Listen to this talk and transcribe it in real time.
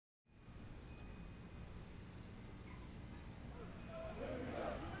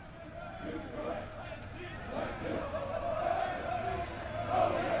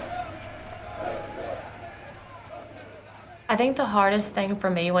I think the hardest thing for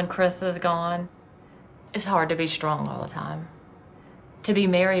me when Chris is gone, it's hard to be strong all the time. To be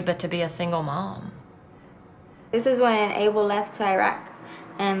married, but to be a single mom. This is when Abel left to Iraq,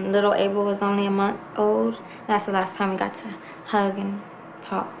 and little Abel was only a month old. That's the last time we got to hug and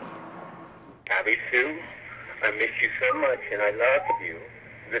talk. Abby Sue, I miss you so much, and I love you.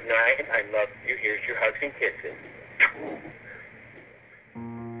 Good night, I love you. Here's your hugs and kisses.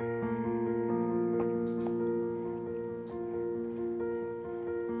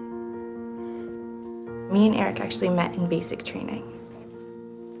 Me and Eric actually met in basic training.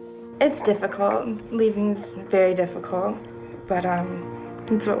 It's difficult. Leaving's very difficult, but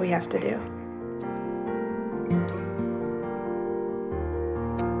it's what we have to do.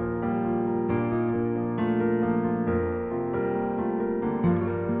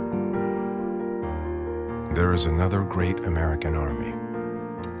 There is another great American army.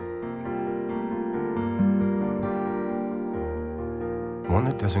 One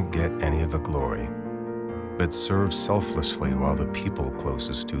that doesn't get any of the glory, but serves selflessly while the people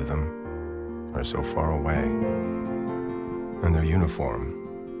closest to them are so far away. And their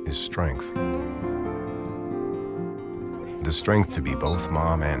uniform is strength. The strength to be both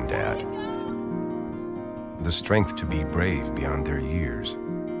mom and dad. The strength to be brave beyond their years.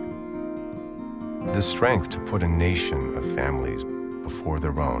 The strength to put a nation of families before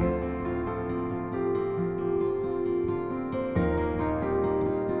their own.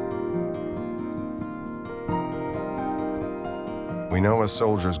 We know a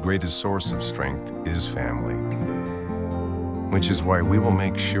soldier's greatest source of strength is family, which is why we will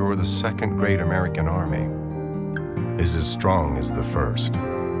make sure the second great American army is as strong as the first.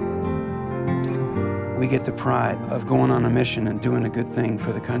 We get the pride of going on a mission and doing a good thing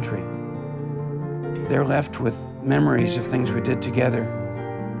for the country. They're left with memories of things we did together,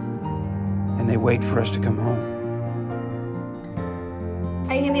 and they wait for us to come home.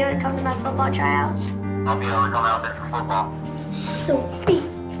 Are you gonna be able to come to my football tryouts? I'll be able to come out there for football. Sweet.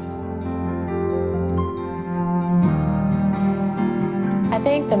 I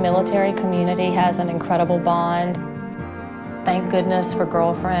think the military community has an incredible bond. Thank goodness for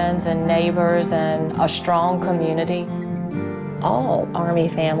girlfriends and neighbors and a strong community. All Army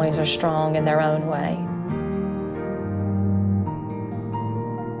families are strong in their own way.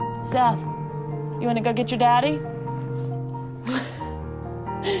 Seth, you want to go get your daddy?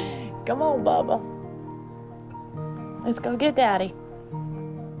 Come on, Bubba. Let's go get daddy.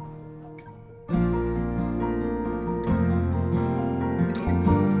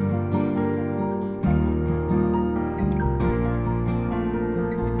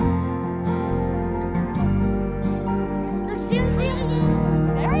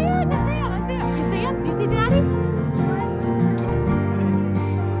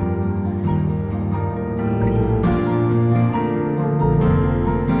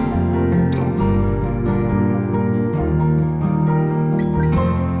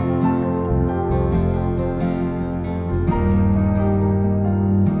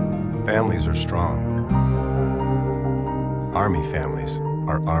 Families are strong. Army families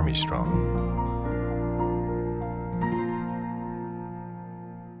are Army strong.